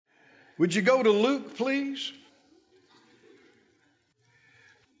Would you go to Luke, please?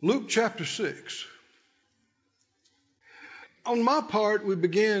 Luke chapter 6. On my part, we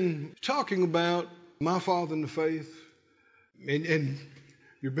began talking about my father in the faith, and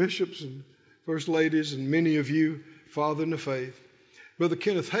your bishops and first ladies and many of you, father in the faith. Brother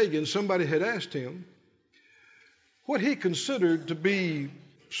Kenneth Hagin, somebody had asked him what he considered to be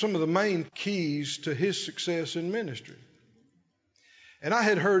some of the main keys to his success in ministry. And I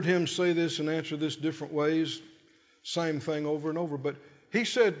had heard him say this and answer this different ways, same thing over and over, but he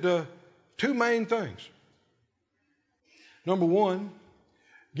said two main things. Number one,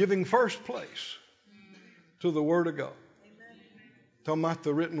 giving first place to the Word of God. Talking about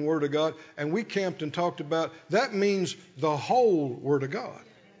the written Word of God. And we camped and talked about that means the whole Word of God.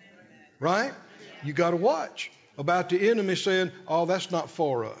 Right? You got to watch about the enemy saying, oh, that's not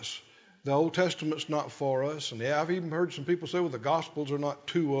for us. The Old Testament's not for us. And I've even heard some people say, well, the Gospels are not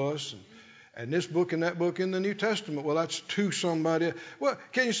to us. And this book and that book in the New Testament, well, that's to somebody. Well,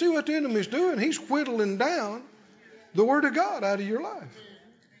 can you see what the enemy's doing? He's whittling down the Word of God out of your life.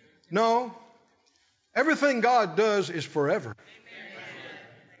 No. Everything God does is forever.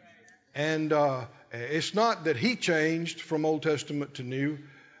 And it's not that He changed from Old Testament to New.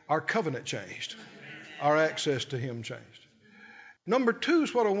 Our covenant changed. Our access to Him changed. Number two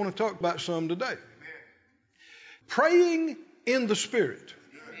is what I want to talk about some today. Praying in the Spirit.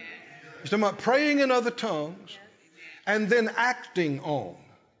 He's talking about praying in other tongues and then acting on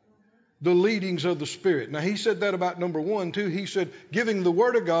the leadings of the Spirit. Now, he said that about number one, too. He said giving the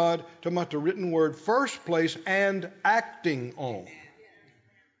Word of God, talking about the written Word, first place, and acting on.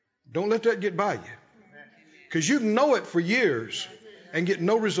 Don't let that get by you. Because you can know it for years and get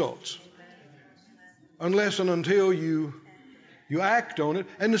no results. Unless and until you act on it.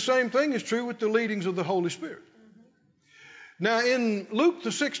 And the same thing is true with the leadings of the Holy Spirit. Now, in Luke, the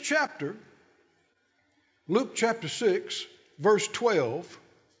 6th chapter, Luke chapter 6, verse 12,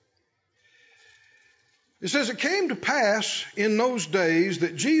 it says, it came to pass in those days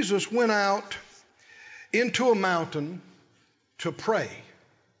that Jesus went out into a mountain to pray.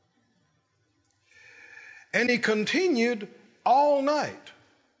 And He continued all night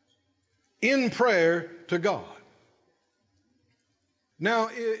in prayer to God. Now,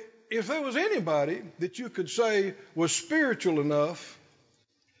 if there was anybody that you could say was spiritual enough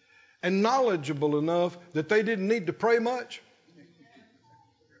and knowledgeable enough that they didn't need to pray much,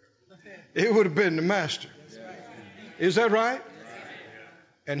 it would have been the Master. Is that right?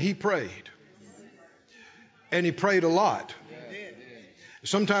 And He prayed. And He prayed a lot.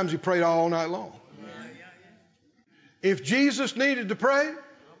 Sometimes He prayed all night long. If Jesus needed to pray,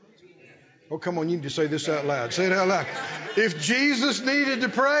 oh, come on, you need to say this out loud. Say it out loud. If Jesus needed to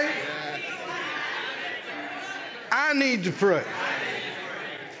pray, I need to pray.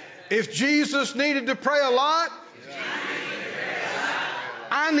 If Jesus needed to pray a lot,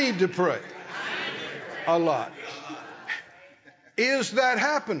 I need to pray a lot. Is that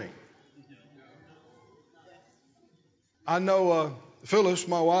happening? I know Phyllis,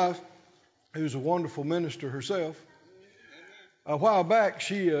 my wife, who's a wonderful minister herself. A while back,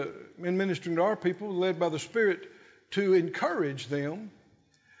 she, in ministering to our people, led by the Spirit to encourage them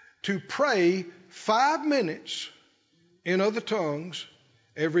to pray 5 minutes in other tongues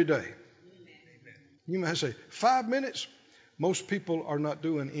every day. You might say, 5 minutes? Most people are not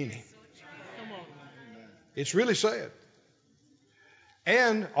doing any. It's really sad.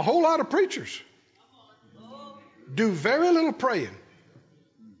 And a whole lot of preachers do very little praying.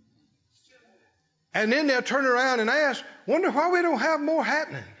 And then they'll turn around and ask, wonder why we don't have more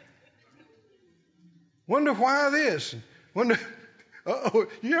happening. Wonder why this. Wonder, you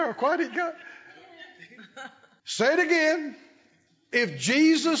hear how quiet it got? Say it again. If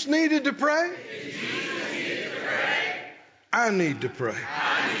Jesus needed to pray, I need to pray.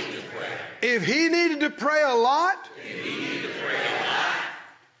 If He needed to pray a lot,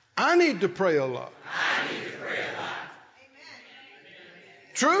 I need to pray a lot.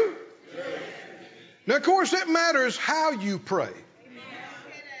 True? Now, of course, it matters how you pray.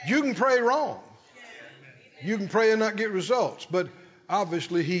 You can pray wrong. You can pray and not get results. But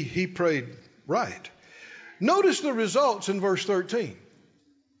obviously, he prayed right. Notice the results in verse 13.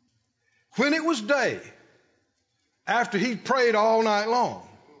 When it was day, after he prayed all night long,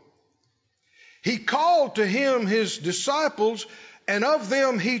 He called to Him His disciples, and of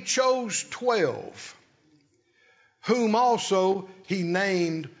them He chose 12, whom also He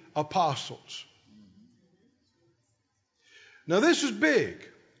named apostles. Now, this is big.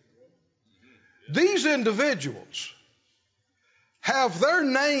 These individuals have their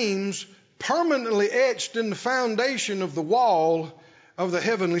names permanently etched in the foundation of the wall of the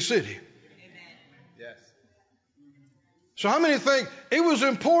heavenly city. Yes. So how many think it was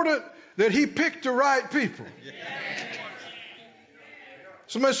important that he picked the right people?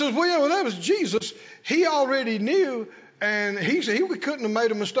 Somebody says, well, that was Jesus. He already knew, and he said he couldn't have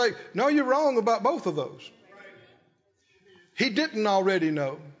made a mistake. No, you're wrong about both of those. He didn't already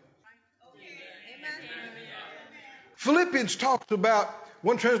know. Philippians talks about,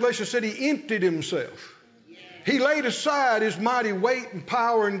 one translation said he emptied himself. He laid aside his mighty weight and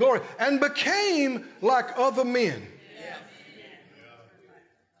power and glory and became like other men.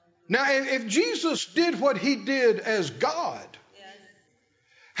 Now, if Jesus did what he did as God,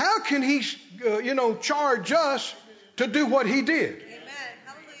 how can he, charge us to do what he did?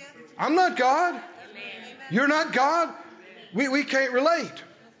 I'm not God. You're not God. We can't relate.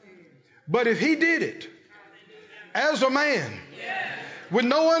 But if he did it as a man, with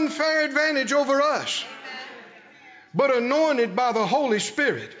no unfair advantage over us, but anointed by the Holy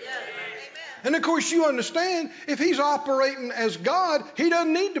Spirit. And of course you understand, if he's operating as God, he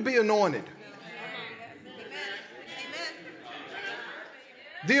doesn't need to be anointed.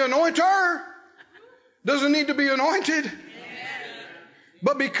 The anointer doesn't need to be anointed.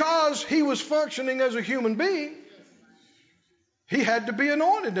 But because he was functioning as a human being, he had to be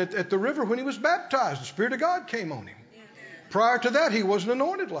anointed at the river when he was baptized. The Spirit of God came on him. Prior to that, he wasn't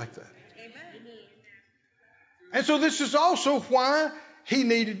anointed like that. And so this is also why he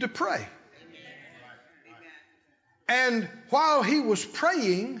needed to pray. And while he was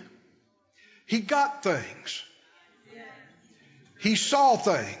praying, he got things. He saw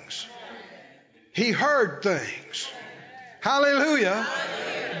things. He heard things. Hallelujah.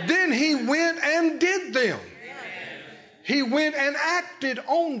 Then he went and did them. He went and acted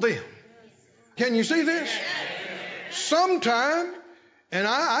on them. Can you see this? Sometime, and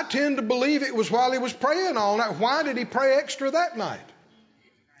I tend to believe it was while he was praying all night. Why did he pray extra that night?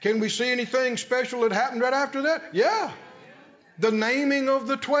 Can we see anything special that happened right after that? Yeah. The naming of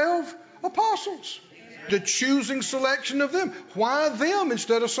the 12 apostles. The choosing selection of them. Why them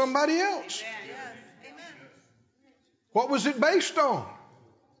instead of somebody else? What was it based on?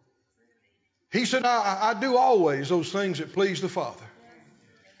 He said, I do always those things that please the Father.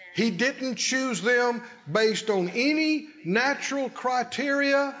 He didn't choose them based on any natural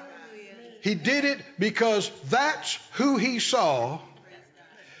criteria. He did it because that's who he saw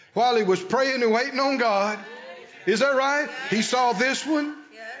while he was praying and waiting on God. Is that right? He saw this one,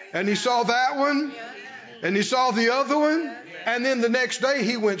 and he saw that one, and he saw the other one, and then the next day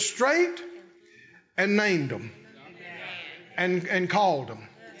he went straight and named them and called them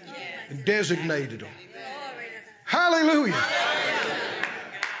and designated them. Hallelujah.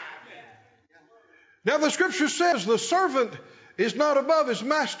 Now the scripture says the servant is not above his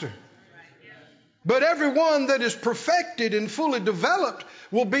master, but everyone that is perfected and fully developed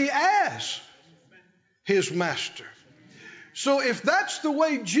will be as his master. So if that's the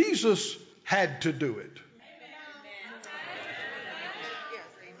way Jesus had to do it,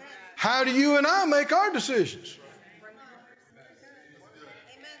 how do you and I make our decisions?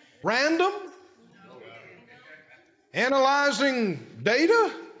 Random? Analyzing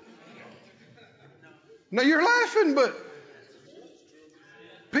data? Now you're laughing, but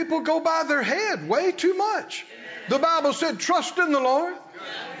people go by their head way too much. The Bible said, trust in the Lord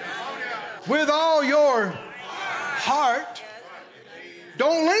with all your heart.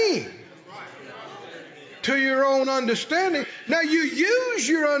 Don't lean to your own understanding. Now you use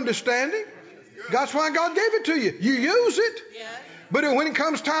your understanding. That's why God gave it to you. You use it. But when it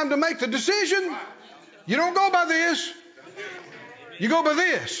comes time to make the decision, you don't go by this. You go by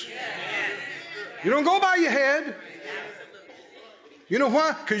this. You don't go by your head. You know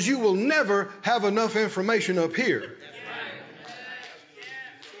why? Because you will never have enough information up here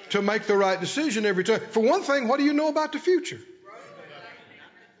to make the right decision every time. For one thing, what do you know about the future?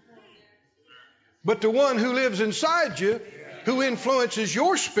 But the one who lives inside you, who influences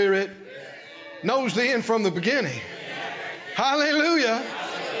your spirit, knows the end from the beginning. Hallelujah.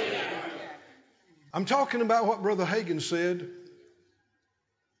 I'm talking about what Brother Hagin said.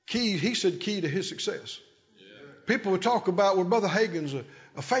 He said key to his success. People would talk about, well, Brother Hagin's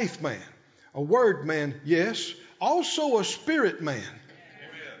a faith man, a word man, yes, also a spirit man.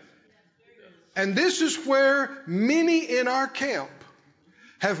 And this is where many in our camp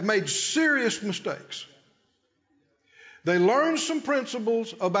have made serious mistakes. They learned some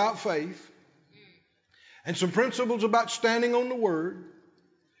principles about faith and some principles about standing on the Word,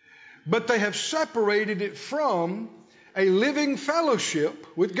 but they have separated it from a living fellowship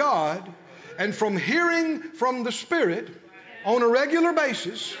with God and from hearing from the Spirit on a regular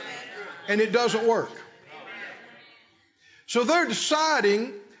basis, and it doesn't work. So they're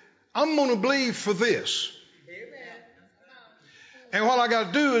deciding, I'm going to believe for this. And what I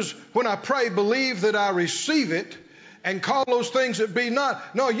got to do is, when I pray, believe that I receive it and call those things that be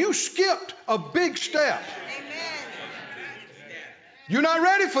not. No, you skipped a big step. You're not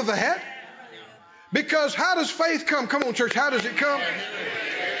ready for that. Because how does faith come? Come on, church, how does it come?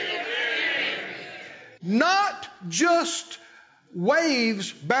 Not just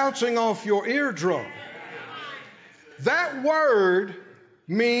waves bouncing off your eardrum. That word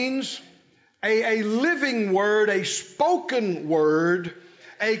means a living word, a spoken word,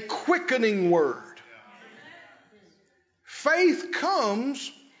 a quickening word. Faith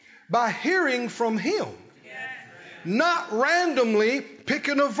comes by hearing from Him, not randomly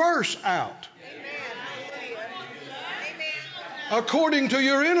picking a verse out. According to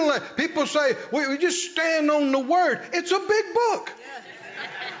your intellect. People say, we just stand on the Word. It's a big book.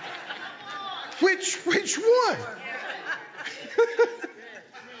 Which one?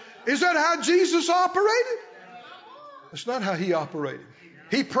 Is that how Jesus operated? That's not how He operated.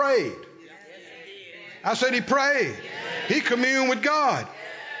 He prayed. I said He prayed. He communed with God.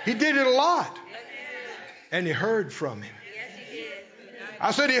 He did it a lot. And He heard from Him.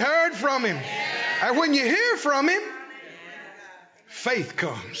 I said He heard from Him. And when you hear from Him, faith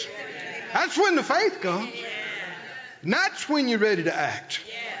comes. That's when the faith comes. And that's when you're ready to act.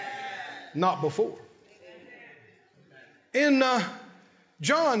 Not before. In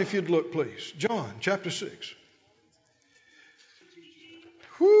John, if you'd look, please. John chapter 6.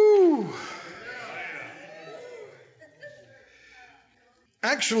 Whoo.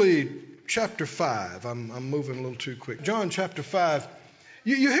 Actually, chapter 5. I'm moving a little too quick. John chapter 5.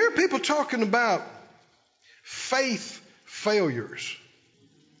 You hear people talking about faith failures.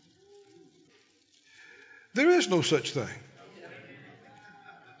 There is no such thing.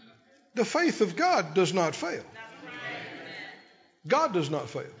 The faith of God does not fail. God does not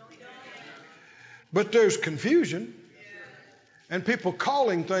fail. But there's confusion and people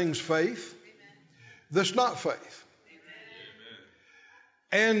calling things faith that's not faith.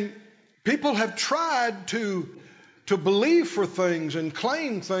 And people have tried to believe for things and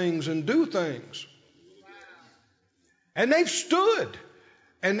claim things and do things. And they've stood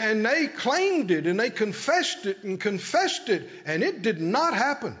and they claimed it and they confessed it and it did not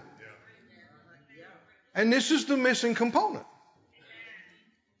happen. And this is the missing component.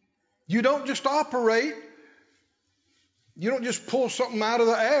 You don't just operate, you don't just pull something out of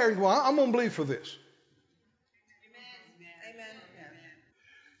the air and go, I'm going to believe for this. Amen.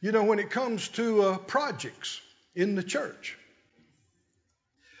 You know, when it comes to projects in the church,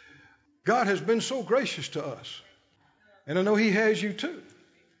 God has been so gracious to us. And I know He has you too.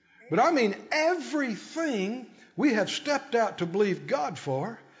 But I mean, everything we have stepped out to believe God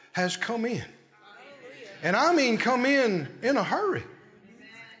for has come in. And I mean come in a hurry.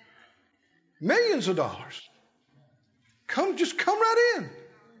 Millions of dollars. Just come right in.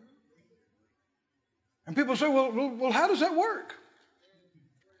 And people say, well, how does that work?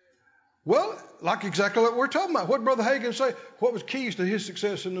 Well, like exactly what we're talking about. What did Brother Hagin say? What was keys to his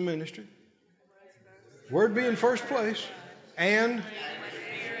success in the ministry? Word being first place. And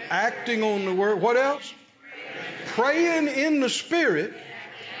acting on the Word. What else? Praying in the Spirit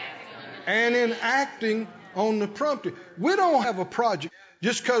and in acting on the prompting. We don't have a project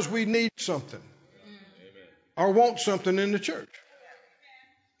just because we need something or want something in the church.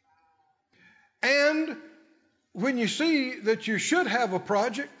 And when you see that you should have a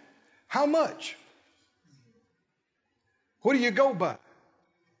project, how much? What do you go by?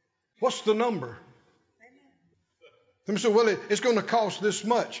 What's the number? Some say, well, it's going to cost this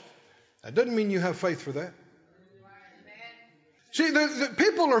much. That doesn't mean you have faith for that. See, the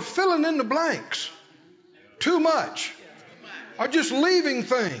people are filling in the blanks too much, or just leaving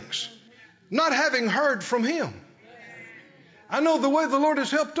things, not having heard from Him. I know the way the Lord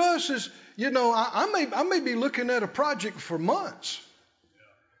has helped us is, I may be looking at a project for months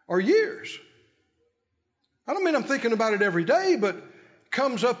or years. I don't mean I'm thinking about it every day, but it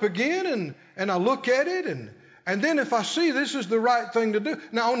comes up again and I look at it and then if I see this is the right thing to do.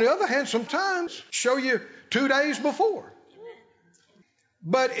 Now, on the other hand, sometimes show you 2 days before.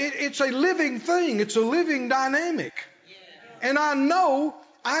 But it's a living thing. It's a living dynamic. And I know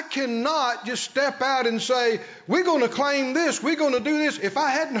I cannot just step out and say, we're going to claim this, we're going to do this. If I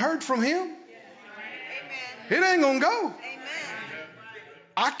hadn't heard from Him, it ain't going to go.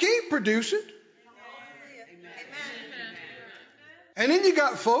 I can't produce it. And then you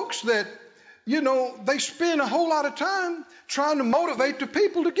got folks that, they spend a whole lot of time trying to motivate the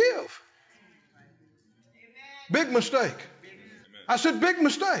people to give. Big mistake. I said big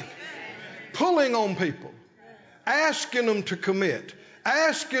mistake. Pulling on people. asking them to commit,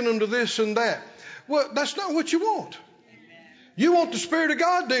 asking them to this and that. Well, that's not what you want. You want the Spirit of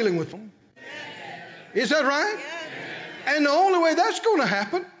God dealing with them. Is that right? And the only way that's going to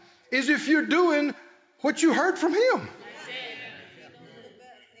happen is if you're doing what you heard from Him.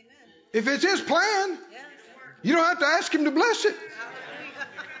 If it's His plan, you don't have to ask Him to bless it.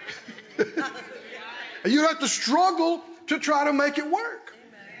 You don't have to struggle to try to make it work.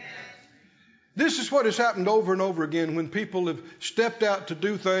 This is what has happened over and over again when people have stepped out to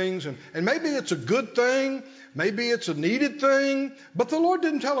do things, and maybe it's a good thing, maybe it's a needed thing, but the Lord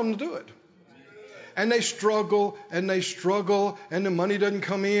didn't tell them to do it. And they struggle, and and the money doesn't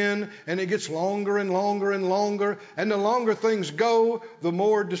come in, and it gets longer and longer and longer, and the longer things go, the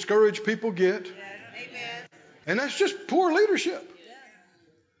more discouraged people get. And that's just poor leadership.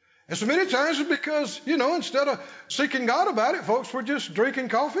 And so many times it's because, instead of seeking God about it, folks were just drinking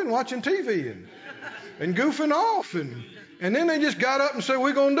coffee and watching TV and goofing off. And then they just got up and said,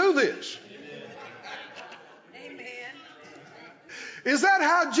 we're going to do this. Amen. Is that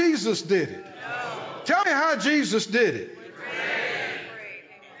how Jesus did it? No. Tell me how Jesus did it.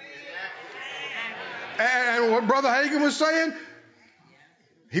 And what Brother Hagin was saying,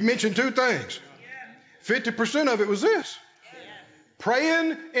 he mentioned two things. 50% of it was this.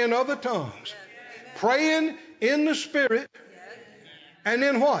 Praying in other tongues. Praying in the Spirit. And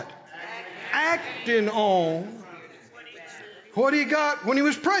then what? Acting on what he got when he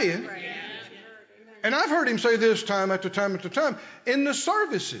was praying. And I've heard him say this time after time after time. In his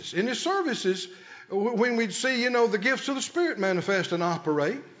services, when we'd see, the gifts of the Spirit manifest and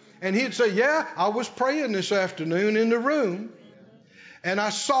operate. And he'd say, yeah, I was praying this afternoon in the room. And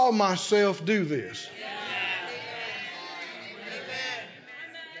I saw myself do this.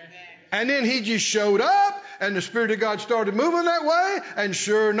 And then he just showed up, and the Spirit of God started moving that way, and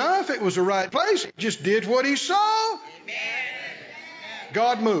sure enough, it was the right place. He just did what he saw.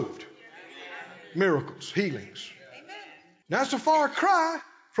 God moved. Miracles, healings. Now, it's a far cry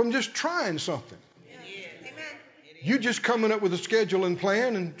from just trying something. You just coming up with a schedule and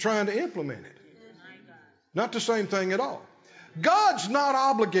plan and trying to implement it. Not the same thing at all. God's not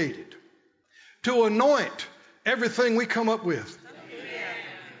obligated to anoint everything we come up with.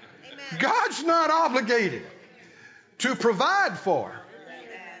 God's not obligated to provide for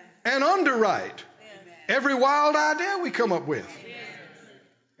and underwrite every wild idea we come up with.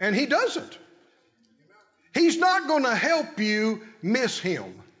 And He doesn't. He's not going to help you miss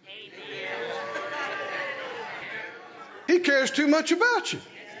Him. He cares too much about you.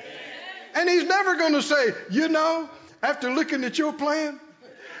 And He's never going to say, after looking at your plan,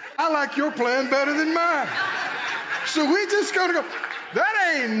 I like your plan better than mine. So we just going to go,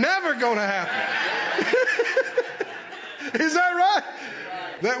 that ain't never going to happen. Is that right?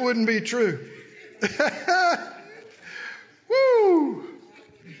 That wouldn't be true. Woo!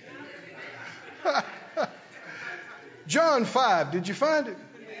 John 5, did you find it?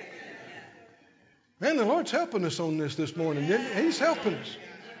 Man, the Lord's helping us on this morning, didn't He? He's helping us.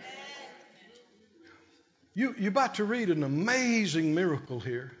 You're about to read an amazing miracle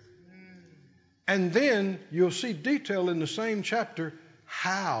here. And then you'll see detail in the same chapter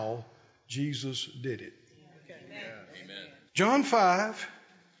how Jesus did it. Amen. John 5.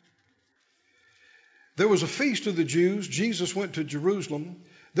 There was a feast of the Jews. Jesus went to Jerusalem.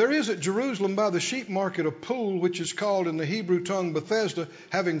 There is at Jerusalem by the sheep market a pool which is called in the Hebrew tongue Bethesda,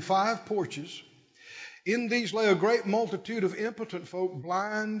 having 5 porches. In these lay a great multitude of impotent folk,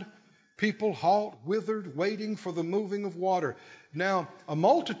 blind people, halt, withered, waiting for the moving of water. Now, a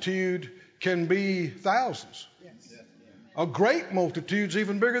multitude can be thousands. A great multitude's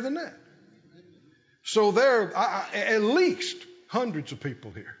even bigger than that. So there are at least hundreds of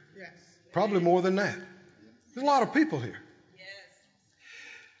people here. Probably more than that. There's a lot of people here.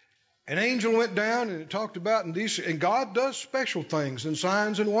 An angel went down and it talked about, and God does special things and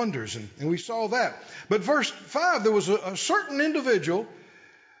signs and wonders, and we saw that. But verse 5, there was a certain individual,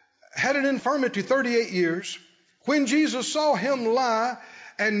 had an infirmity 38 years. When Jesus saw him lie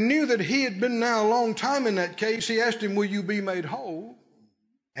and knew that he had been now a long time in that case, he asked him, will you be made whole?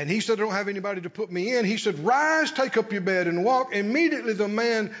 And he said, I don't have anybody to put me in. He said, rise, take up your bed and walk. Immediately the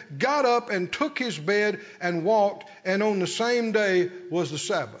man got up and took his bed and walked, and on the same day was the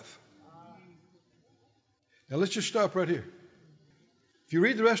Sabbath. Now let's just stop right here. If you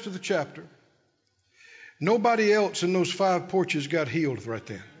read the rest of the chapter, nobody else in those 5 porches got healed right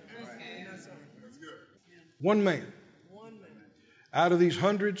then. One man. Out of these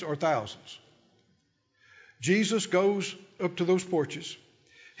hundreds or thousands. Jesus goes up to those porches.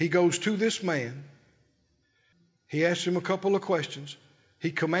 He goes to this man. He asks him a couple of questions.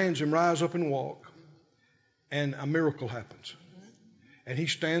 He commands him, rise up and walk. and a miracle happens. And he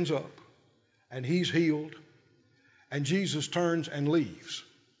stands up and he's healed. And Jesus turns and leaves.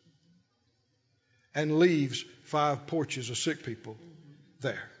 And leaves 5 porches of sick people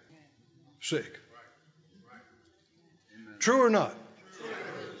there. Sick. True or not?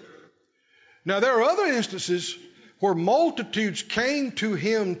 Now there are other instances where multitudes came to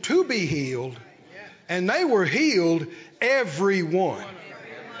him to be healed, and they were healed, every one.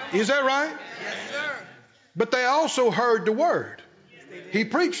 Is that right? Yes, sir. But they also heard the word. He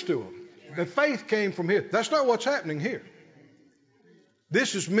preached to them. The faith came from here. That's not what's happening here.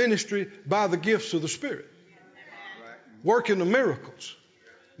 This is ministry by the gifts of the Spirit. Working the miracles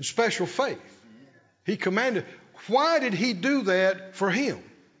and special faith. He commanded. Why did he do that for him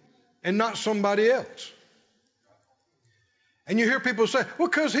and not somebody else? And you hear people say, well,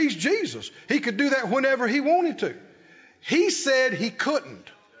 because he's Jesus. He could do that whenever he wanted to. He said he couldn't.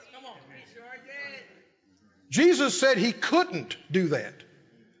 Jesus said he couldn't do that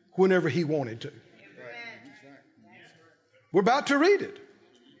whenever he wanted to. We're about to read it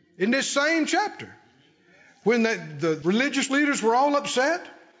in this same chapter. When the religious leaders were all upset.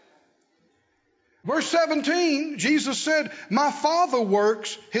 Verse 17, Jesus said, my Father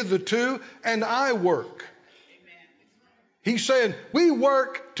works hitherto, and I work. He's saying, we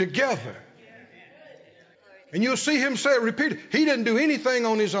work together. And you'll see him say it repeated. He didn't do anything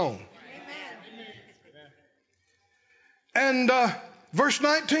on his own. And verse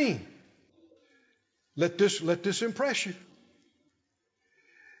 19, let this impress you.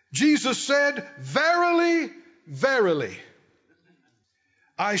 Jesus said, verily, verily,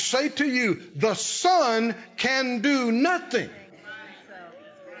 I say to you, the Son can do nothing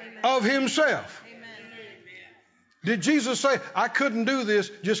of himself. Did Jesus say, I couldn't do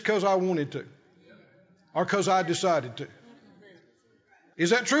this just because I wanted to? Or because I decided to? Is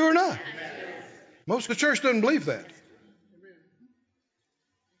that true or not? Most of the church doesn't believe that.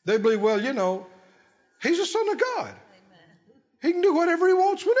 They believe, well, you know, he's the Son of God. He can do whatever he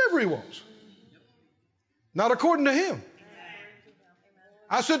wants, whenever he wants. Not according to him.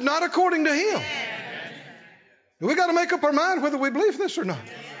 I said, not according to him. We got to make up our mind whether we believe this or not.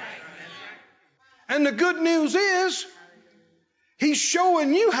 And the good news is, he's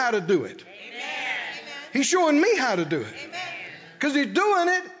showing you how to do it. He's showing me how to do it. Because he's doing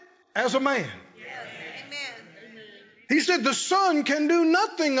it as a man. He said the Son can do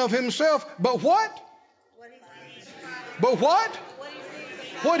nothing of himself, but what? But what?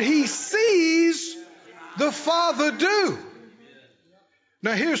 What he sees the Father do.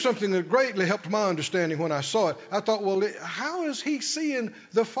 Now here's something that greatly helped my understanding when I saw it. I thought, well, how is he seeing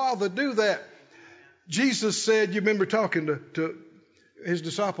the Father do that? Jesus said, you remember talking to his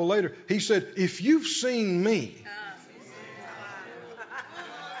disciple later, he said, if you've seen me,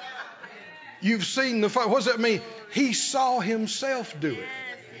 you've seen the Father. What does that mean? He saw himself do it.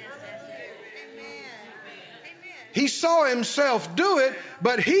 He saw himself do it,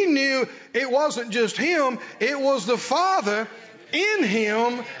 but he knew it wasn't just him, it was the Father in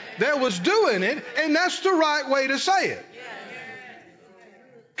him that was doing it, and that's the right way to say it.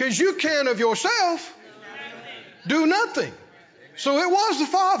 Because you can of yourself do nothing. So it was the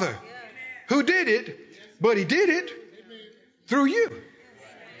Father who did it, but he did it through you,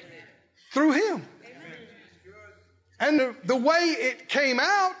 through him. And the way it came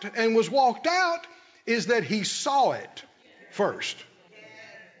out and was walked out is that he saw it first.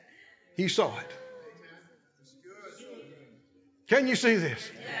 He saw it. Can you see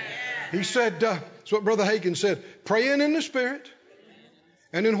this? He said, that's what Brother Hagin said, praying in the Spirit,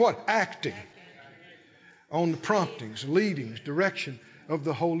 and in what? Acting on the promptings, leadings, direction of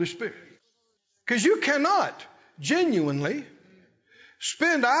the Holy Spirit. Because you cannot genuinely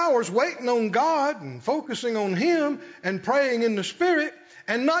spend hours waiting on God and focusing on him and praying in the Spirit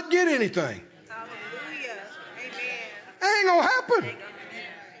and not get anything. Hallelujah. Amen. That ain't gonna happen.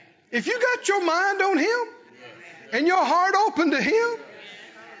 If you got your mind on him and your heart open to him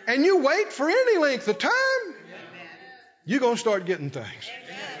and you wait for any length of time, you're gonna start getting things.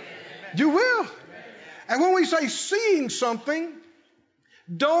 You will. And when we say seeing something,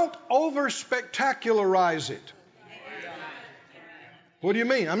 don't over spectacularize it. What do you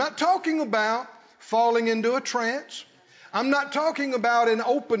mean? I'm not talking about falling into a trance. I'm not talking about an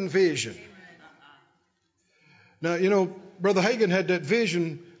open vision. Now, you know, Brother Hagin had that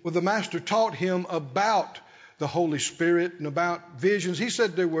vision where the Master taught him about the Holy Spirit and about visions. He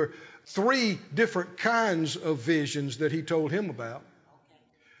said there were 3 different kinds of visions that he told him about.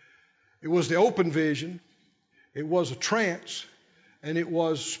 It was the open vision, it was a trance, and it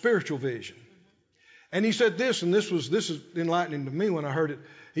was spiritual vision. And he said this, and this is enlightening to me when I heard it.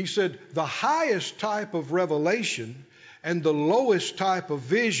 He said, the highest type of revelation and the lowest type of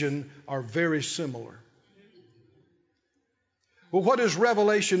vision are very similar. Well, what does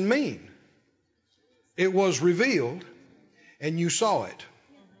revelation mean? It was revealed and you saw it.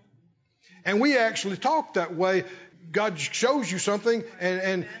 And we actually talk that way. God shows you something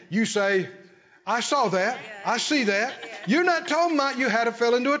and you say, I saw that. I see that. You're not talking about you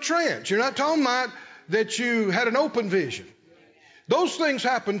fell into a trance. You're not talking about that you had an open vision. Those things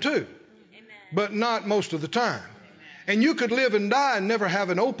happen too, but not most of the time. And you could live and die and never have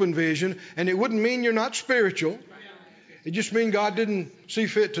an open vision, and it wouldn't mean you're not spiritual. It just means God didn't see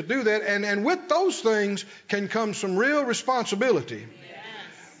fit to do that. And with those things can come some real responsibility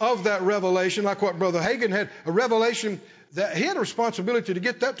of that revelation, like what Brother Hagin had, a revelation that he had a responsibility to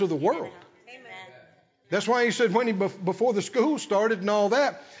get that to the world. That's why he said before the school started and all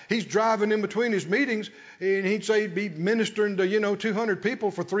that, he's driving in between his meetings, and he'd say he'd be ministering to, 200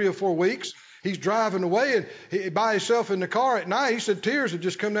 people for 3 or 4 weeks. He's driving away and by himself in the car at night. He said tears had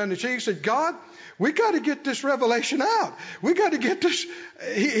just come down the cheek. He said, God, we got to get this revelation out. We got to get this.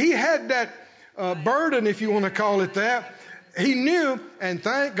 He had that burden, if you want to call it that. He knew, and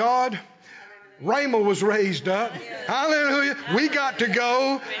thank God, Rhema was raised up. Hallelujah. We got to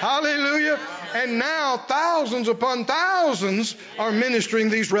go. Hallelujah. And now thousands upon thousands are ministering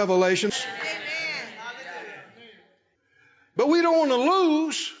these revelations. But we don't want to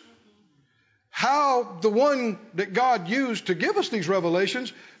lose how the one that God used to give us these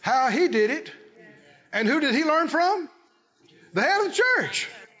revelations, how he did it. And who did he learn from? The head of the church.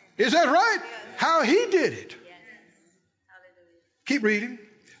 Is that right? How he did it. Keep reading.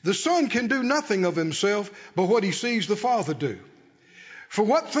 The Son can do nothing of himself but what he sees the Father do. For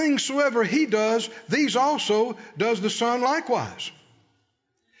what things soever he does, these also does the Son likewise.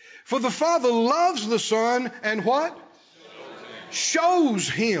 For the Father loves the Son and what? Shows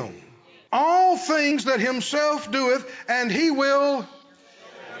him all things that himself doeth, and he will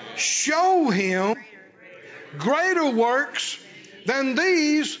show him greater works than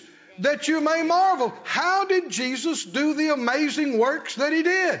these, that you may marvel. How did Jesus do the amazing works that he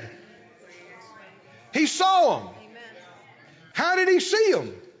did? He saw them. How did he see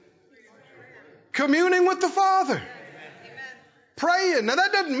them? Communing with the Father. Praying. Now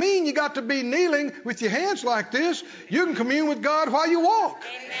that doesn't mean you got to be kneeling with your hands like this. You can commune with God while you walk.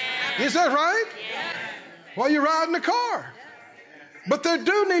 Is that right? While you're riding the car. But there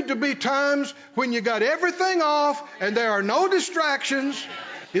do need to be times when you got everything off and there are no distractions.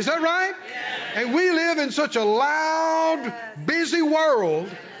 Is that right? And we live in such a loud, busy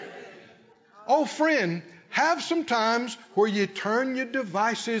world. Oh, friend, have some times where you turn your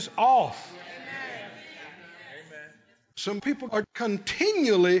devices off. Some people are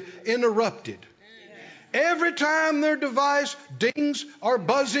continually interrupted. Every time their device dings or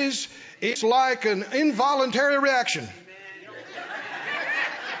buzzes, it's like an involuntary reaction.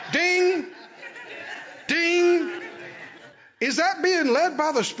 Ding, ding. Is that being led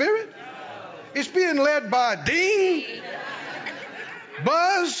by the Spirit? It's being led by ding,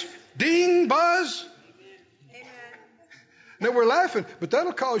 buzz, ding, buzz. Now we're laughing, but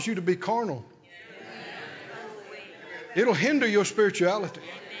that'll cause you to be carnal. It'll hinder your spirituality.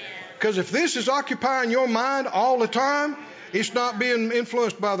 Because if this is occupying your mind all the time, it's not being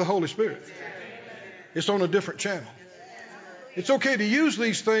influenced by the Holy Spirit. It's on a different channel. It's okay to use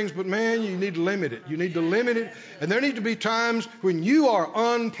these things, but man, you need to limit it. You need to limit it. And there need to be times when you are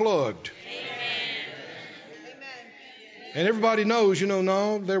unplugged. And everybody knows,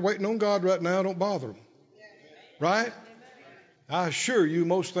 no, they're waiting on God right now. Don't bother them. Right? I assure you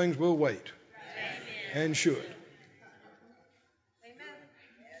most things will wait. And should.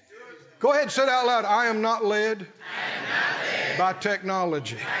 Go ahead and say it out loud. I am not led by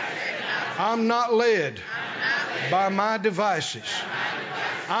technology. I'm not led by my devices.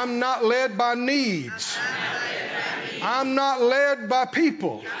 I'm not led by needs. I'm not led by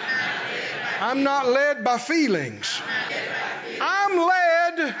people. I'm not led by feelings. I'm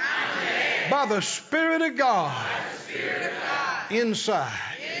led by the Spirit of God inside.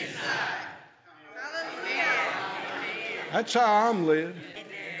 That's how I'm led.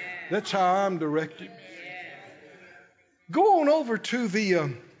 That's how I'm directed. Go on over to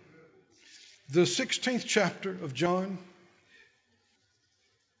the 16th chapter of John.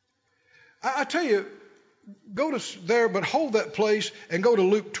 I tell you, go to there, but hold that place and go to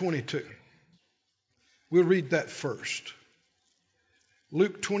Luke 22. We'll read that first.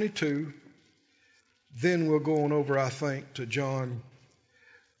 Luke 22. Then we'll go on over, I think, to John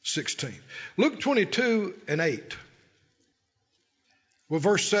 16. Luke 22 and 8. Well,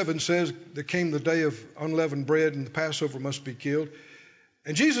 verse 7 says, there came the day of unleavened bread, and the Passover must be killed.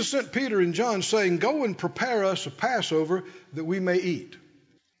 And Jesus sent Peter and John, saying, go and prepare us a Passover that we may eat.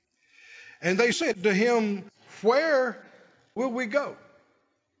 And they said to him, where will we go?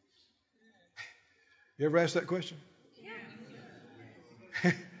 You ever ask that question?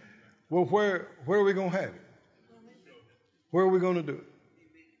 Well, where are we going to have it? Where are we going to do it?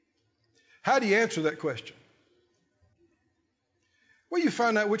 How do you answer that question? Well, you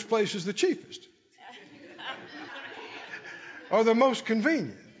find out which place is the cheapest or the most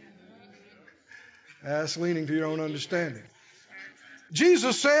convenient. That's leaning to your own understanding.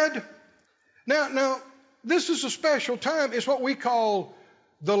 Jesus said, now, this is a special time. It's what we call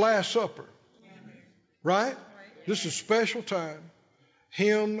the Last Supper, right? This is a special time.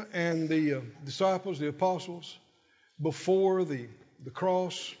 Him and the disciples, the apostles, before the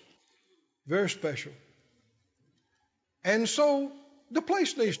cross, very special. And so the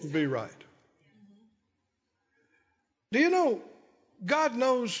place needs to be right. Do you know God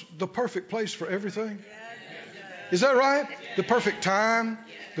knows the perfect place for everything? Is that right? The perfect time,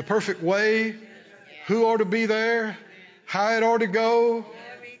 the perfect way, who ought to be there, how it ought to go.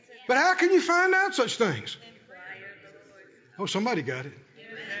 But how can you find out such things? Oh, somebody got it.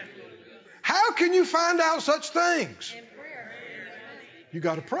 How can you find out such things? You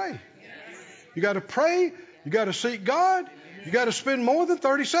got to pray. You got to pray. You got to seek God. You got to spend more than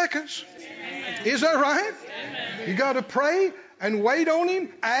 30 seconds. Is that right? You got to pray and wait on Him.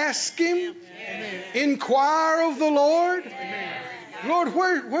 Ask Him. Inquire of the Lord. Lord,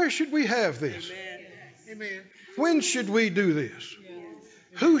 where should we have this? When should we do this?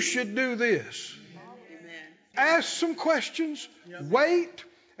 Who should do this? Ask some questions. Wait.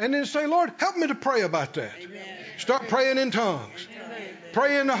 And then say, Lord, help me to pray about that. Start praying in tongues.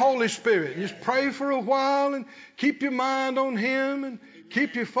 Pray in the Holy Spirit. Just pray for a while and keep your mind on Him and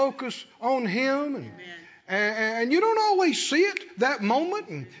keep your focus on Him. And you don't always see it that moment.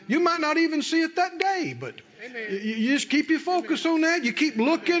 And you might not even see it that day. But you just keep your focus on that. You keep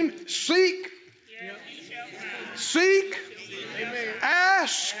looking. Seek. Seek.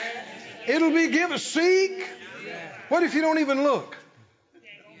 Ask. It'll be given. Seek. What if you don't even look?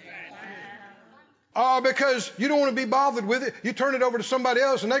 Because you don't want to be bothered with it. You turn it over to somebody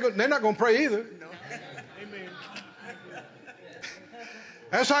else and they're not going to pray either.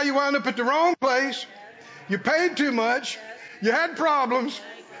 That's how you wind up at the wrong place. You paid too much. You had problems.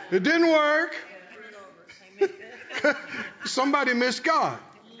 It didn't work. Somebody missed God.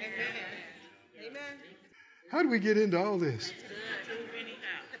 How do we get into all this?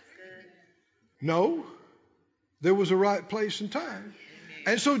 No, there was a right place and time.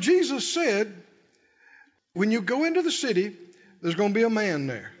 And so Jesus said, when you go into the city, there's going to be a man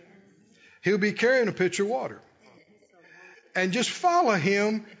there. He'll be carrying a pitcher of water. And just follow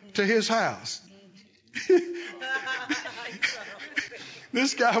him to his house.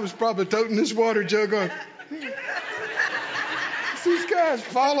 This guy was probably toting this water jug on. These guys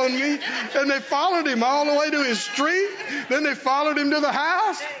following me. And they followed him all the way to his street. Then they followed him to the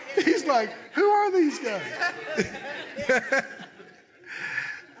house. He's like, who are these guys?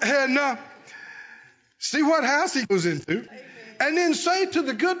 And see what house he goes into. And then say to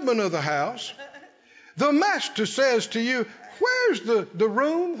the goodman of the house, the master says to you, where's the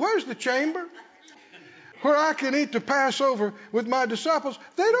room? Where's the chamber where I can eat the Passover with my disciples?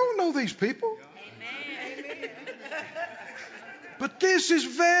 They don't know these people. But this is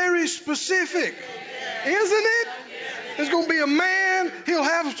very specific, isn't it? There's going to be a man. He'll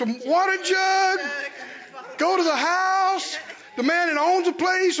have some water jug. Go to the house. The man that owns the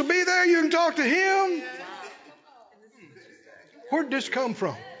place will be there. You can talk to him. Where did this come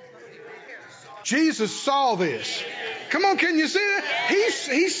from? Jesus saw this. Come on, can you see that?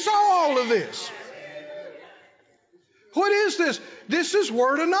 He saw all of this. What is this? This is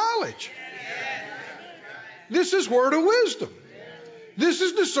word of knowledge. This is word of wisdom. This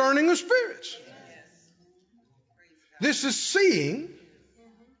is discerning of spirits. This is seeing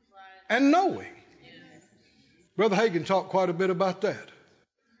and knowing. Brother Hagin talked quite a bit about that.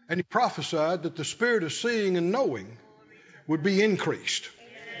 And he prophesied that the spirit of seeing and knowing would be increased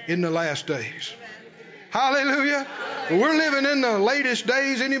in the last days. Hallelujah. We're living in the latest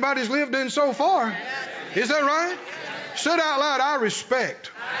days anybody's lived in so far. Is that right? Said out loud, I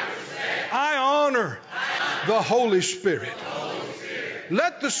respect. I honor the Holy Spirit.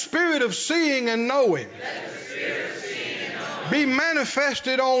 Let the spirit of seeing and knowing be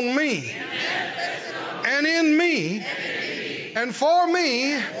manifested on me and in me and for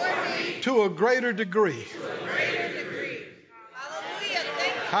me to a greater degree.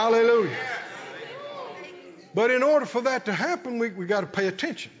 Hallelujah. But in order for that to happen, we got to pay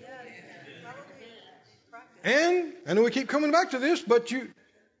attention. And I know we keep coming back to this, but you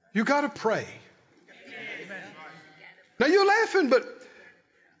got to pray. Now you're laughing, but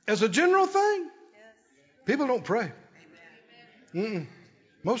as a general thing, people don't pray.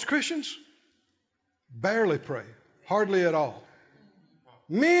 Most Christians barely pray, hardly at all.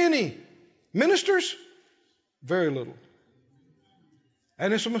 Many ministers, very little.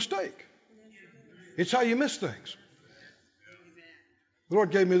 And it's a mistake. It's how you miss things. The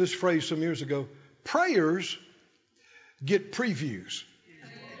Lord gave me this phrase some years ago. Prayers get previews.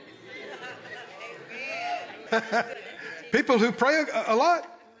 People who pray a lot,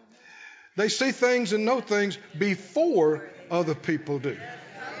 they see things and know things before other people do.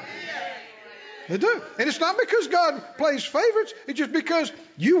 They do. And it's not because God plays favorites. It's just because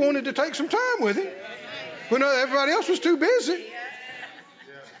you wanted to take some time with Him when everybody else was too busy.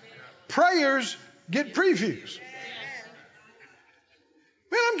 Prayers get previews.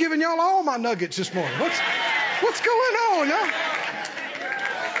 Man, I'm giving y'all all my nuggets this morning. What's going on, y'all?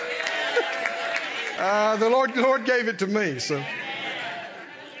 The Lord gave it to me. So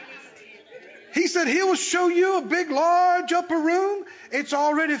He said He will show you a big, large upper room. It's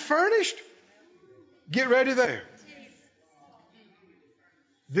already furnished. Get ready there.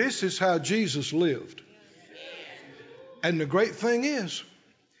 This is how Jesus lived. And the great thing is,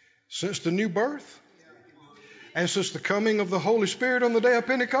 since the new birth and since the coming of the Holy Spirit on the day of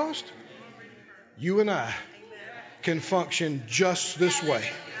Pentecost, you and I can function just this way.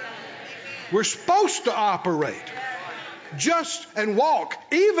 We're supposed to operate just and walk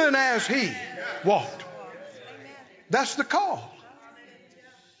even as He walked. That's the call.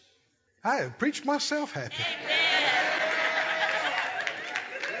 I have preached myself happy.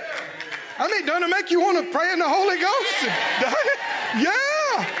 I mean, doesn't it make you want to pray in the Holy Ghost?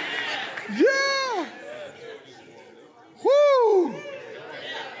 Yeah. Yeah. Woo.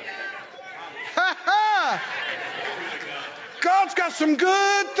 Ha ha. God's got some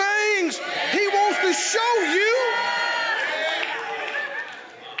good things He wants to show you.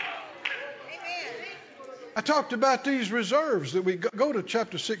 I talked about these reserves that we go to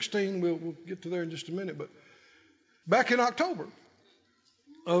chapter 16. We'll get to there in just a minute. But back in October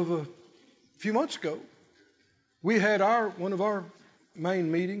of a few months ago, we had one of our main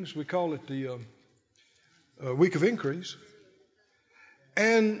meetings. We call it the Week of Increase.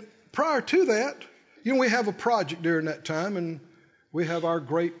 And prior to that, we have a project during that time, and we have our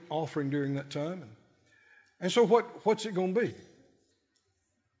great offering during that time. And so what's it going to be?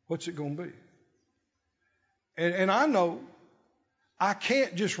 What's it going to be? And I know I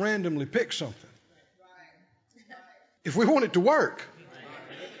can't just randomly pick something. If we want it to work,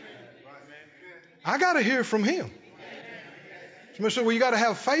 I got to hear from Him. Somebody said, well, you got to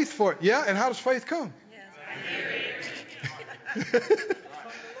have faith for it. Yeah, and how does faith come?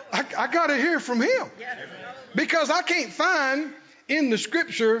 I got to hear from Him. Because I can't find in the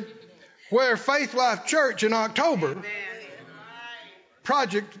Scripture where Faith Life Church in October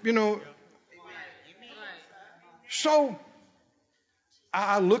project, So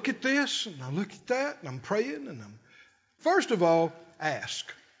I look at this and I look at that and I'm praying and first of all, ask.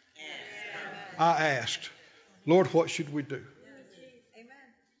 I asked, Lord, what should we do?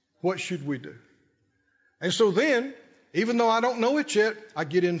 What should we do? And so then, even though I don't know it yet, I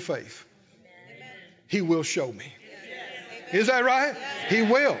get in faith. He will show me. Is that right? He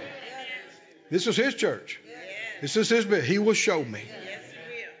will. This is His church. This is His bit. He will show me.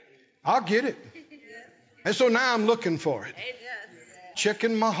 I'll get it. And so now I'm looking for it.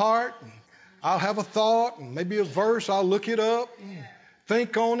 Checking my heart. And I'll have a thought and maybe a verse. I'll look it up and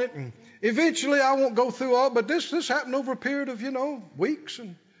think on it. And eventually I won't go through all, but this happened over a period of, weeks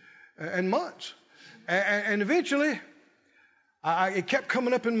and months. And eventually it kept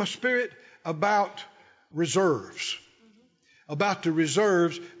coming up in my spirit about reserves. About the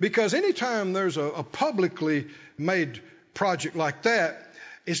reserves. Because anytime there's a publicly made project like that,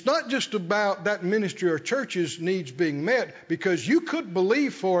 it's not just about that ministry or church's needs being met, because you could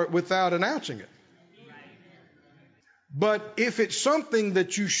believe for it without announcing it. But if it's something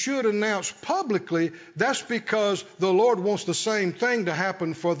that you should announce publicly, that's because the Lord wants the same thing to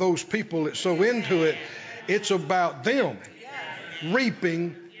happen for those people that's so into it. It's about them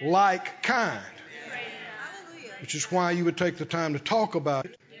reaping like kind, which is why you would take the time to talk about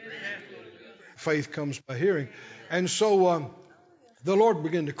it. Faith comes by hearing. And so the Lord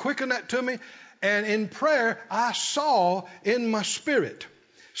began to quicken that to me. And in prayer, I saw in my spirit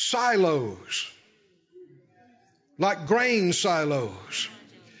silos, like grain silos,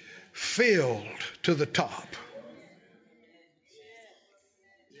 filled to the top.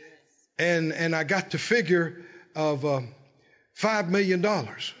 And I got the figure of $5 million.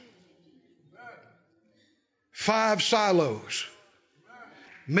 5 silos,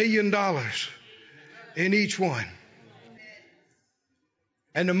 $1 million in each one.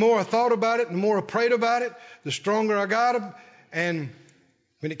 And the more I thought about it, and the more I prayed about it, the stronger I got them. And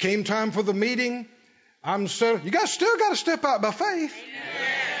when it came time for the meeting, you still got to step out by faith.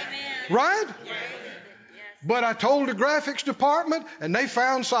 Amen. Right? Yes. But I told the graphics department, and they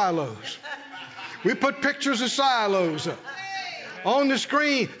found silos. We put pictures of silos up on the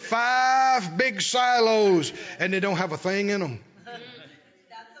screen. 5 big silos, and they don't have a thing in them.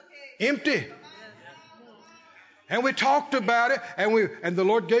 Empty. And we talked about it, and the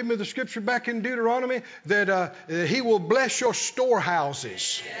Lord gave me the scripture back in Deuteronomy that He will bless your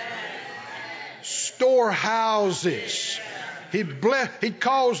storehouses. Storehouses. He command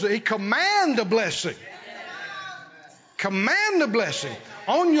the blessing. Command the blessing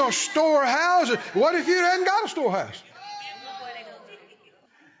on your storehouses. What if you hadn't got a storehouse?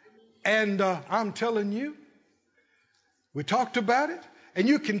 And I'm telling you, we talked about it, and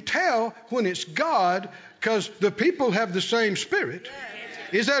you can tell when it's God because the people have the same spirit.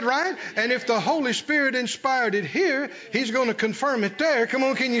 Is that right? And if the Holy Spirit inspired it here, He's going to confirm it there. Come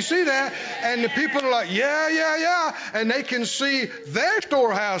on, can you see that? And the people are like, yeah. And they can see their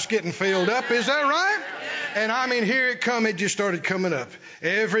storehouse getting filled up. Is that right? And I mean, here it come. It just started coming up.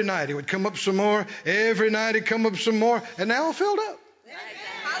 Every night it would come up some more. Every night it'd come up some more. And now it's filled up.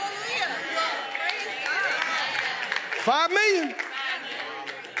 $5 million.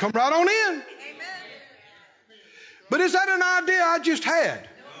 Come right on in. But is that an idea I just had?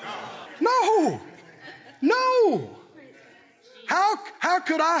 No. How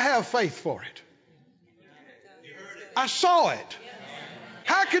could I have faith for it? I saw it.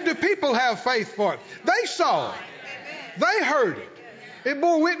 How could the people have faith for it? They saw it. They heard it. It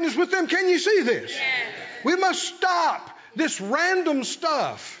bore witness with them. Can you see this? We must stop this random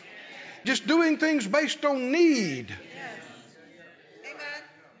stuff. Just doing things based on need.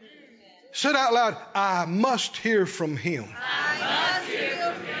 Said out loud, I must hear from Him.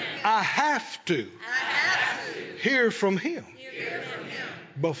 I have to hear from Him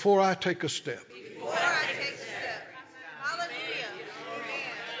before I take a step.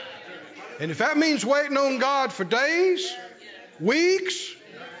 And if that means waiting on God for days, weeks,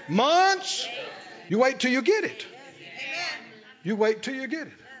 months, you wait till you get it. You wait till you get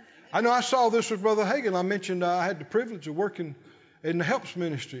it. I know I saw this with Brother Hagin. I mentioned I had the privilege of working in the helps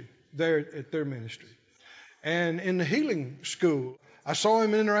ministry there at their ministry. And in the healing school, I saw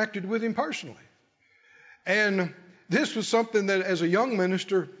him and interacted with him personally. And this was something that as a young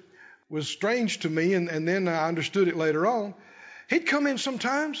minister was strange to me, and then I understood it later on. He'd come in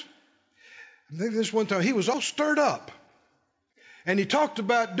sometimes. I think this one time he was all stirred up. And he talked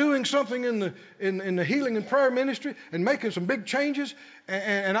about doing something in the healing and prayer ministry and making some big changes.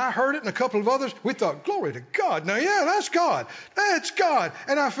 And I heard it, and a couple of others. We thought, glory to God. Now, yeah, that's God. That's God.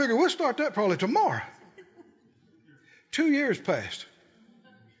 And I figured we'll start that probably tomorrow. 2 years passed.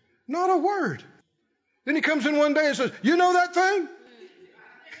 Not a word. Then he comes in one day and says, you know that thing?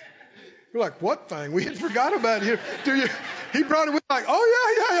 We're like, what thing? We had forgot about it here. He brought it with like,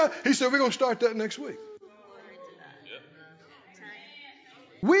 oh, yeah. He said, we're going to start that next week.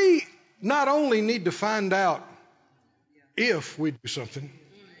 We not only need to find out if we do something,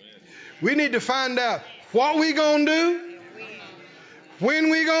 we need to find out what we going to do,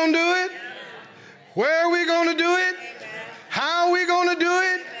 when we going to do it, where we going to do it, how we going to do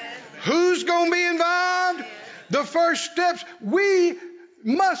it, who's going to be involved, the first steps. We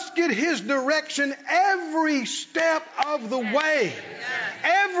must get His direction every step of the way.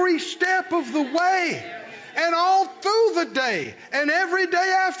 Every step of the way. And all through the day and every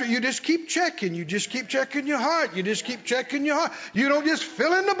day after, you just keep checking. You just keep checking your heart. You just keep checking your heart. You don't just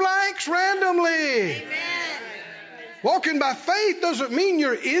fill in the blanks randomly. Amen. Walking by faith doesn't mean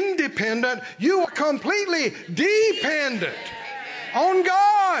you're independent. You are completely dependent on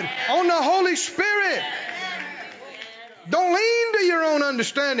God, on the Holy Spirit. Don't lean to your own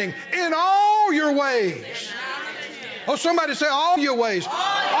understanding in all your ways. Oh, somebody say all your ways.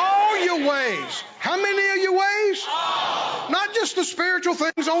 All your ways. How many of your ways? Not just the spiritual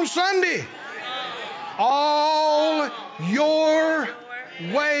things on Sunday. All your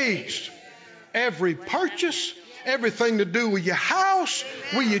ways. Every purchase, everything to do with your house,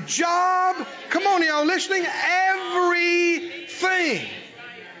 with your job. Come on, y'all listening? Everything.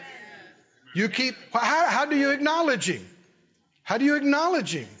 You keep, how do you acknowledge Him? How do you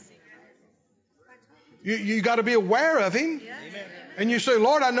acknowledge Him? You got to be aware of Him. And you say,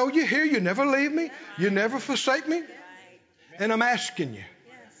 Lord, I know You're here. You never leave me. You never forsake me. And I'm asking You,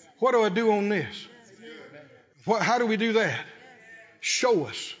 What do I do on this? How do we do that? Show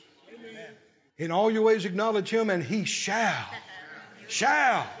us. In all your ways acknowledge him and he shall.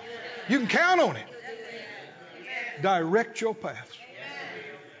 Shall. You can count on it. Direct your paths.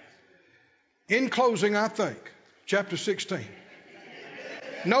 In closing, I think, chapter 16.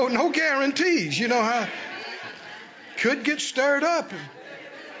 No guarantees. You know how could get stirred up.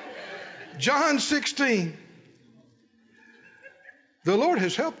 John 16. The Lord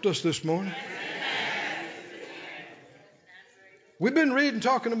has helped us this morning. We've been reading,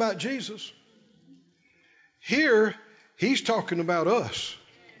 talking about Jesus. Here, he's talking about us.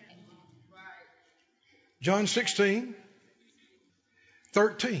 John 16,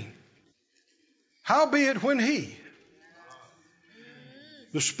 13. Howbeit when he,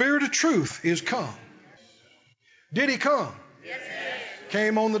 the Spirit of truth, is come. Did he come? Yes.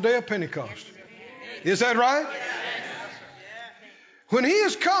 Came on the day of Pentecost. Is that right? Yes. When he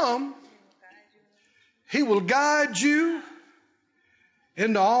has come, he will guide you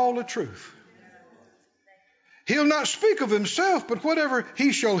into all the truth. He'll not speak of himself, but whatever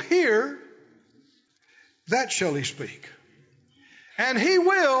he shall hear, that shall he speak. And he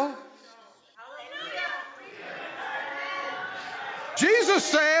will.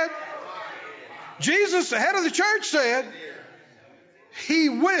 Jesus, the head of the church, said, he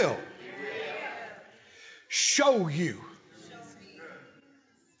will show you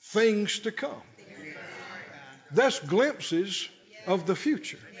things to come. That's glimpses of the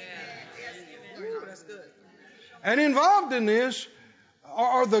future. And involved in this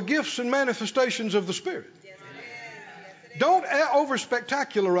are the gifts and manifestations of the Spirit. Don't over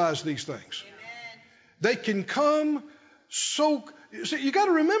spectacularize these things. They can come so. See, you got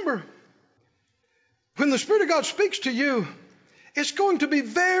to remember, when the Spirit of God speaks to you, it's going to be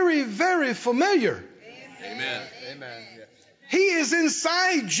very, very familiar. Amen. Amen. He is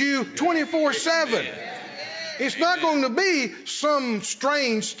inside you 24/7. It's not going to be some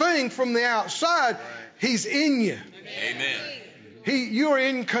strange thing from the outside. He's in you. Amen. You're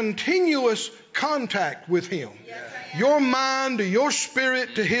in continuous contact with him. Your mind to your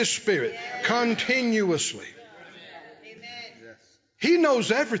spirit to his spirit. Continuously. He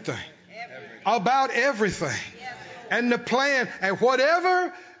knows everything. About everything. And the plan. And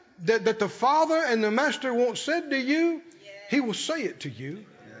whatever that the Father and the Master won't said to you, he will say it to you.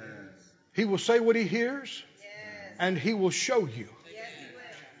 He will say what he hears. And he will show you.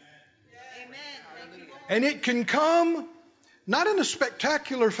 And it can come not in a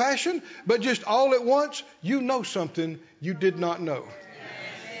spectacular fashion, but just all at once. You know something you did not know.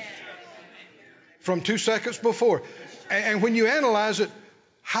 From 2 seconds before. And when you analyze it,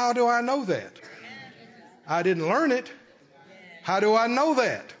 how do I know that? I didn't learn it. How do I know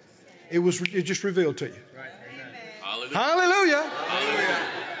that? It just revealed to you. Hallelujah. Hallelujah.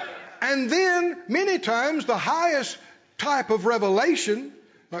 And then many times the highest type of revelation,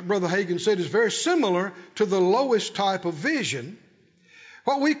 like Brother Hagin said, is very similar to the lowest type of vision.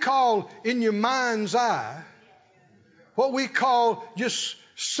 What we call in your mind's eye, what we call just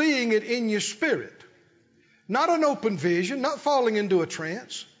seeing it in your spirit. Not an open vision, not falling into a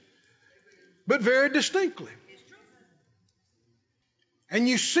trance, but very distinctly. And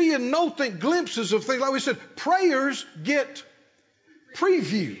you see and know glimpses of things. Like we said, prayers get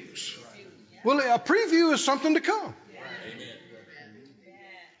previews. Well, a preview is something to come.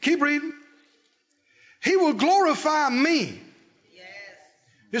 Keep reading. He will glorify me.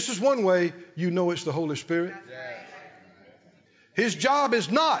 This is one way you know it's the Holy Spirit. His job is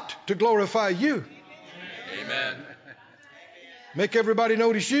not to glorify you. Amen. Make everybody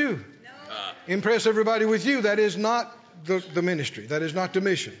notice you. Impress everybody with you. That is not the ministry. That is not the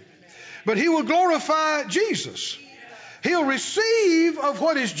mission. But he will glorify Jesus. He'll receive of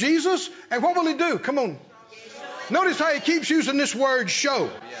what is Jesus. And what will he do? Come on. Notice how he keeps using this word show.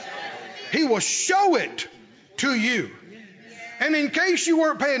 He will show it to you. And in case you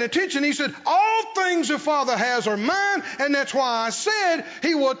weren't paying attention, he said, all things the Father has are mine. And that's why I said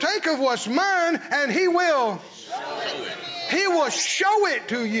he will take of what's mine and he will show it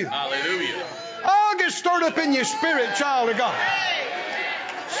to you. Hallelujah. Oh, get stirred up in your spirit, child of God.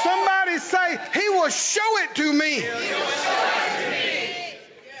 Somebody say, he will show it to me.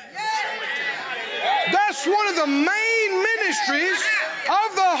 That's one of the main ministries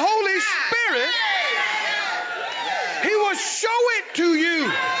of the Holy Spirit. He will show it to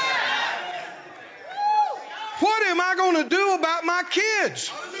you. What am I going to do about my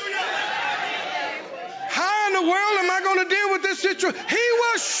kids? How in the world am I going to deal with this situation? He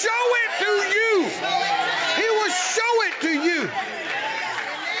will show it to you. He will show it to you.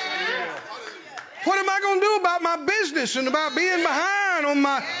 What am I going to do about my business and about being behind down on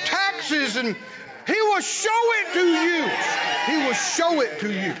my taxes, and He will show it to you. He will show it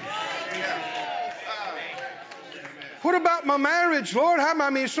to you. What about my marriage, Lord?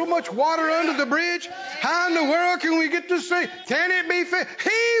 So much water under the bridge. How in the world can we get this thing? Can it be fixed?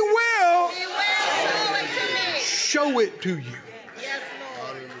 He will show it to you.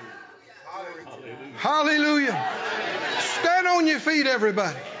 Hallelujah. Stand on your feet,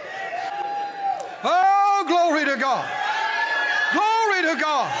 everybody. Oh, glory to God. Glory to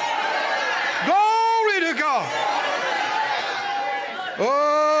God. Glory to God.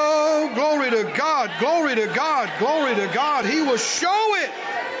 Oh, glory to God. Glory to God. Glory to God. He will show it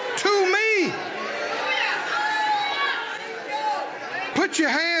to me. Put your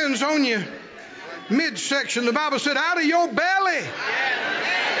hands on your midsection. The Bible said, out of your belly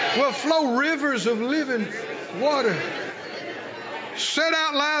will flow rivers of living water. Say it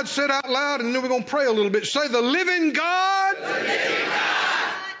out loud, and then we're going to pray a little bit. Say, the living God,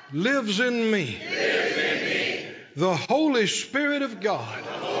 lives in me. The Holy Spirit of God,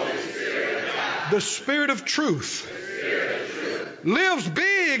 the Spirit of truth, lives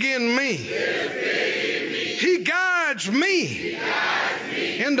big in me. He guides me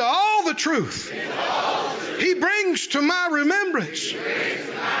into all the truth. He brings to my remembrance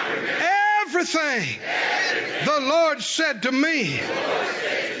everything the Lord said to me.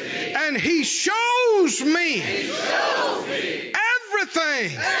 And He shows me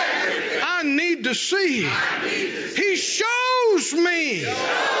everything I need to see. He shows me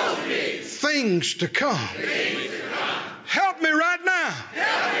things to come. Help me right now.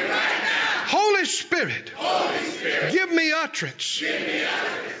 Holy Spirit, give me utterance.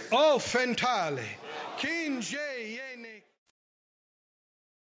 Oh, Fentale. King J.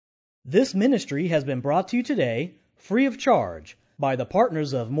 This ministry has been brought to you today free of charge by the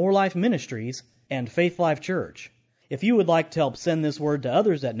partners of More Life Ministries and Faith Life Church. If you would like to help send this word to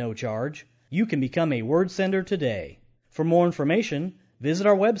others at no charge, you can become a word sender today. For more information, visit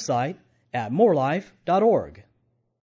our website at morelife.org.